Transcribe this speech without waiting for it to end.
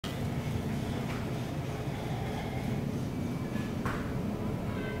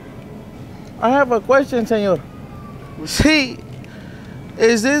I have a question, señor. Sí,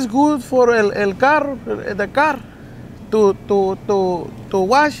 is this good for el carro, the car, to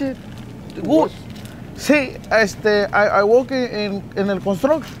wash it? Good. Sí, I work in el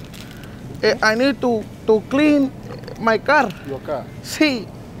construction. I need to clean my car. Your car? Sí.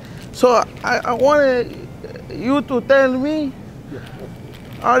 So I wanted you to tell me.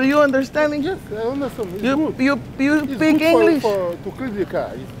 Are you understanding? Yes, I understand. It's You good. speak It's English? good to clean the car.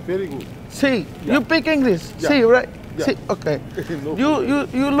 It's very good. Sí. Yeah. You speak English? Yeah. Sí, right? Yeah. Sí. Okay. No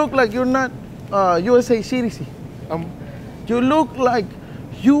you look like you're not USA citizen. You look like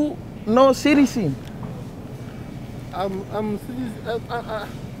you no citizen. I'm citizen.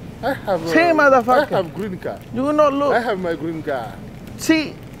 I have. Sí, motherfucker. I have green card. You not look. I have my green card.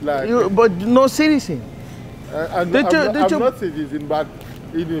 Sí. Like, but no citizen. I'm not citizen, but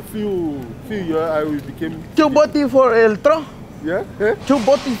in a few years I will become. You voting for el Trump? Yeah. You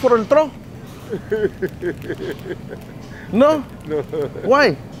voting for el Trump? No. No.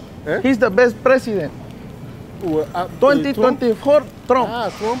 Why? He's the best president. Well, 2024 Trump. Ah,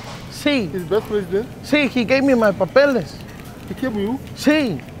 Trump. Sí. He's best president. Sí, he gave me my papeles. He gave you.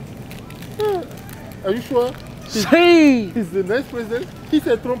 Sí. Yeah. Are you sure? Sí. He's the nice president. He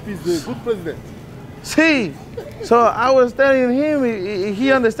said Trump is the good president. Sí. So I was telling him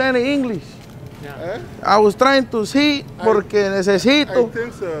he understands English. Yeah. I was trying to see porque necesito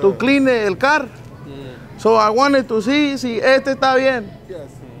to clean el car. So I wanted to see si este está bien.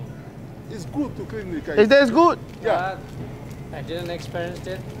 Yes. It's good to clean the car. Is this good? Yeah. I didn't experience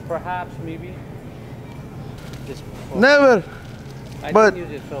it. Perhaps, maybe. This before. Never. I But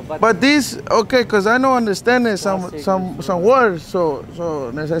didn't use it, so, but this okay, cause I don't understand some words. So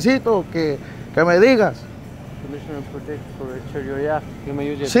necesito que me digas. Commissioner protect for exterior, yeah. You may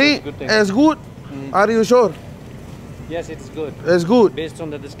use it. Sí, It's a good thing. es good. Are you sure? Yes, it's good. Es good. Based on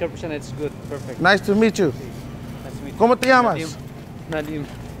the description, it's good. Perfect. Nice to meet you. Nice to meet you. ¿Cómo te llamas? Nadim.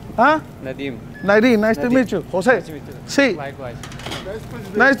 ¿Ah? Nadim. Nadine, nice to meet you. Jose. Nice to meet you. Sí. Likewise.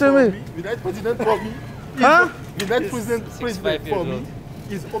 Nice to meet you. The nice president for me. Huh? The nice president for me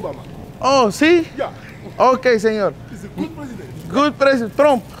is Obama. Oh, sí? Yeah. Okay, señor. He's a good president. Good president.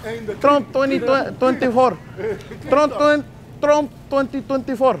 Trump. Trump 2024. Trump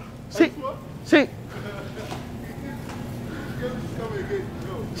 2024. Sí. Sí.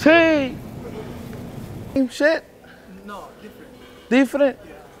 Sí. Same shit. No, different. Different.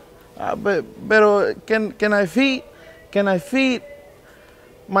 Pero can I feed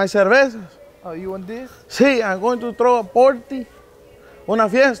my cervezas? Oh, you want this? Sí, I'm going to throw a party, una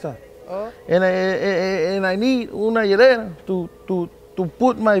fiesta. Oh. And I need una hielera to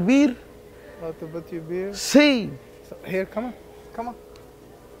put my beer. Oh, to put your beer? Sí. So, here, come on. Come on.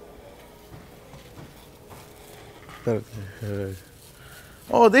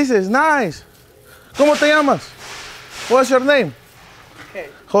 Oh, this is nice. ¿Cómo te llamas? What's your name? Okay.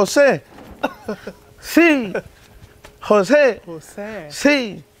 José. Sí. José. Jose.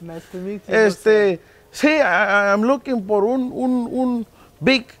 Sí. Nice to meet you. Jose. Sí, I'm looking for un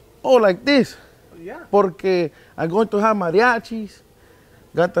big, like this. Yeah. Porque I'm going to have mariachis,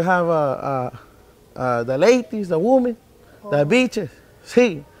 got to have the ladies, the women, the beaches.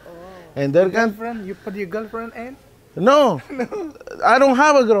 Sí. And they're going. Girlfriend? You put your girlfriend in? No, I don't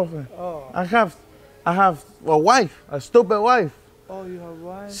have a girlfriend. Oh. I have a wife, a stupid wife. Oh, you have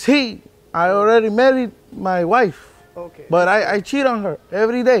wife? See, I already married my wife, Okay. but I cheat on her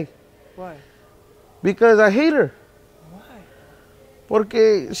every day Why? because I hate her. Why?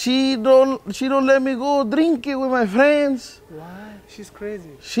 Porque she don't let me go drinking with my friends. Why? She's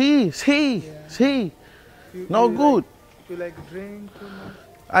crazy. See, no you good. You like drink too much?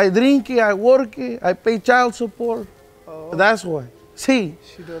 I drink it, I work it, I pay child support. Oh. That's why. See,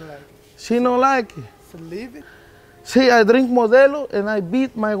 She don't like it. she don't like it. So leave it? See, I drink Modelo and I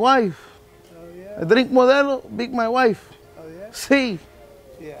beat my wife. Oh, yeah? I drink Modelo, beat my wife. Oh, yeah? See,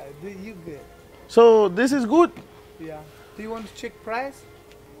 Yeah, you good. so this is good. Yeah. Do you want to check price?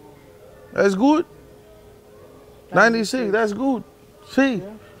 That's good. 96, that's good. See.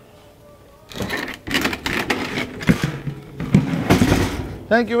 Yeah.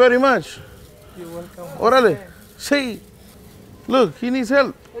 Thank you very much. You're welcome. Órale. See. Look, he needs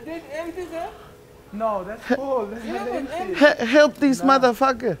help. Is it empty, sir? No, that's full. That's not empty. Help this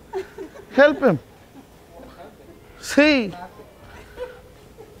motherfucker. Help him. See.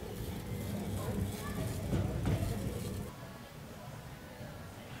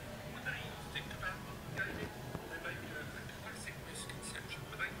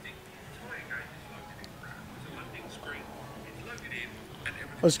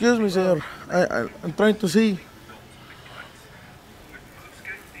 Excuse me, señor. I'm trying to see.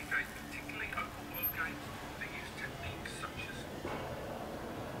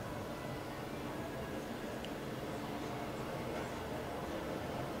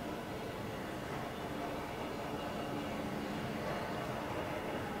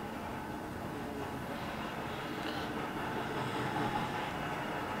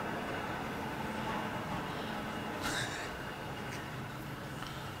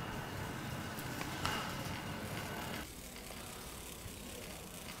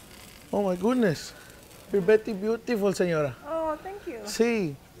 Oh my goodness. You're very beautiful, señora. Oh, thank you.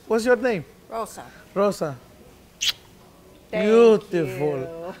 Sí. What's your name? Rosa. Rosa. Thank Beautiful.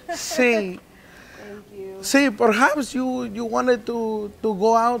 you. Sí. Thank you. Sí, perhaps you wanted to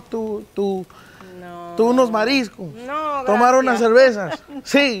go out to No. unos mariscos. No, Tomar unas gracias. cervezas.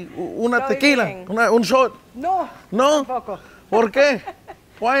 Sí, una Estoy tequila, bien. un shot. No. No. Tampoco. ¿Por qué?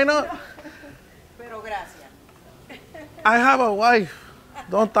 Why not? Pero gracias. I have a wife.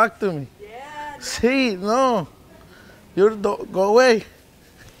 Don't talk to me. Yeah. Sí, no. Go away.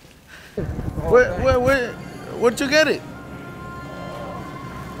 Where'd you get it?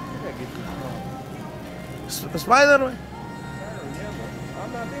 Spider-Man?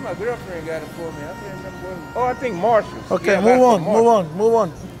 I think my girlfriend got it for me. I can't remember what. Oh, I think Marshall's. Okay, Yeah, I got move it on, from move on, move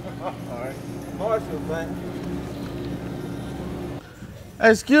on. All right. Marshall's, man.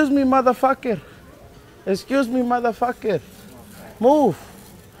 Excuse me, motherfucker. Excuse me, motherfucker. Move.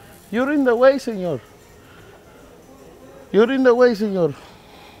 You're in the way, señor. You're in the way, señor.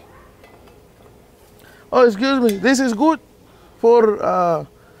 Oh, excuse me. This is good for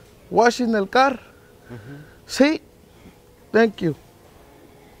washing el car. Sí. Thank you.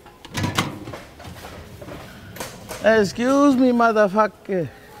 Excuse me, motherfucker.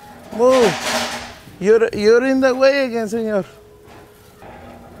 Move. You're in the way again, señor.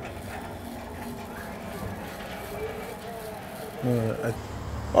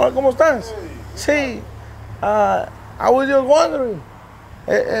 Hola, ¿cómo estás? Sí. I was just wondering.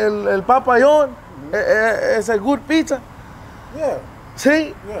 El papayón is a good pizza. Yeah,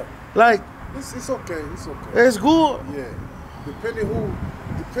 Sí. yeah. Like, It's okay. It's okay. it's good. Yeah. Depending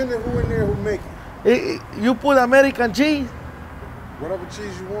who in there who make it. You put American cheese. Whatever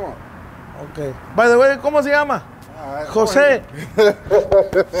cheese you want. Okay. By the way, ¿cómo se llama? All right. José.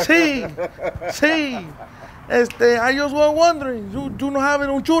 Sí. Sí. I just was wondering, you don't have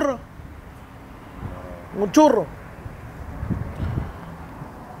un churro? Un churro.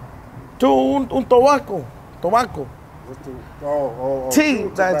 Un tobacco. Tobacco. What's the, oh, Sí, chewing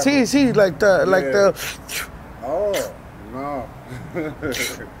tobacco. sí, like the. Oh, no. No.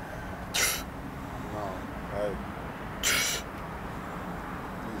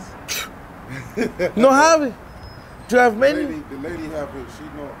 No have it. Do you have many? The lady have it. She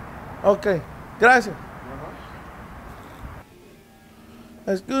know. Okay. Gracias.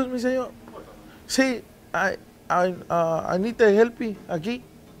 Excuse me, señor. Sí, I need the help aquí.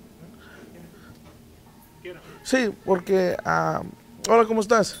 Sí, porque, hola, ¿cómo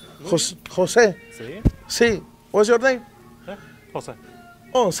estás? José. Sí. Sí. What's your name? José.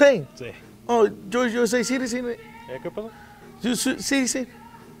 Oh, same. Sí. Oh, yo soy citizen. ¿Qué pasa? You citizen.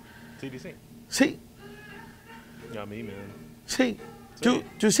 CDC. Sí, Not me, man. sí. Sí.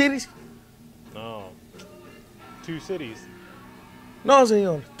 You citizen. No. 2 cities. No,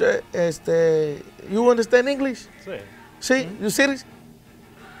 señor. You understand English? Sí. Sí, you citizen.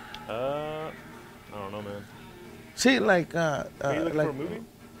 I don't know, man. Sí, like, Are you looking for a movie?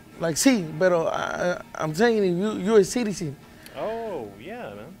 like, sí, pero I'm saying you're a citizen. Oh,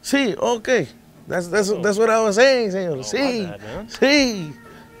 yeah, man. Sí, okay. That's what I was saying, señor. Oh, Sí, my bad, man. sí,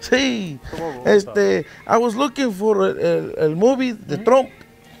 sí. Whoa, I was looking for el movie de Trump.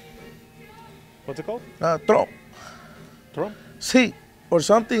 What's it called? Trump. Trump? Sí, or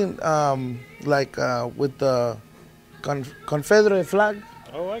something like with the Confederate flag.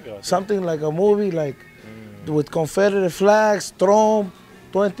 Oh, I got it. Something like a movie like with Confederate flags, Trump,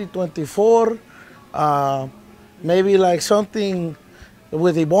 2024. Maybe like something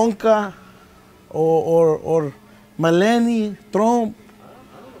with Ivanka or Melania Trump.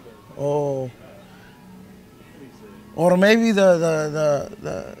 Or maybe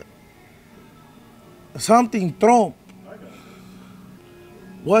the something Trump.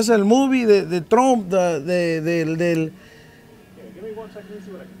 What's el movie de Trump del Give me 1 second, let me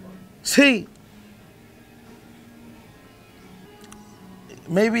see what I can find. sí.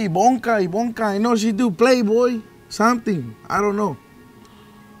 Maybe Ivanka, I know she do Playboy, something, I don't know.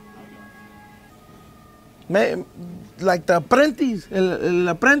 Like the apprentice, el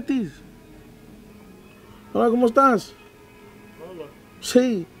apprentice. Hola, ¿cómo estás? Hola.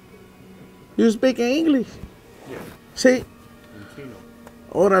 Sí. You speak English? Yeah. Sí. Chino.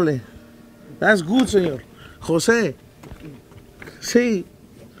 Órale. That's good, señor. José. Sí.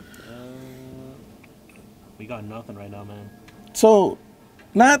 We got nothing right now, man. So,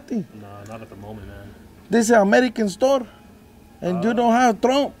 nothing. No, not at the moment, man. This is an American store. And you don't have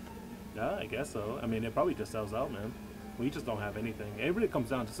Trump. Yeah, I guess so. I mean, it probably just sells out, man. We just don't have anything. It really comes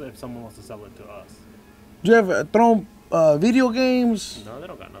down to if someone wants to sell it to us. Do you have Trump video games? No, they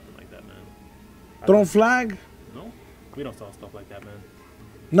don't got nothing like that, man. Trump flag? No, we don't sell stuff like that, man.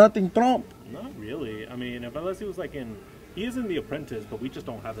 Nothing Trump. Not really. I mean, unless he was like he is in The Apprentice, but we just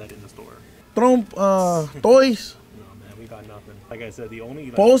don't have that in the store. Trump toys, No, man, we got nothing. Like I said, the only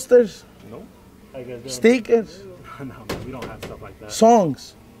like, posters, nope. Like I said, stickers, no, man, we don't have stuff like that.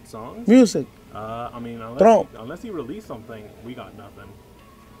 songs, Songs? music. I mean, Trump. unless he released something, we got nothing.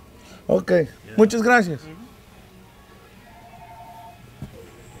 Okay. Yeah. Muchas gracias.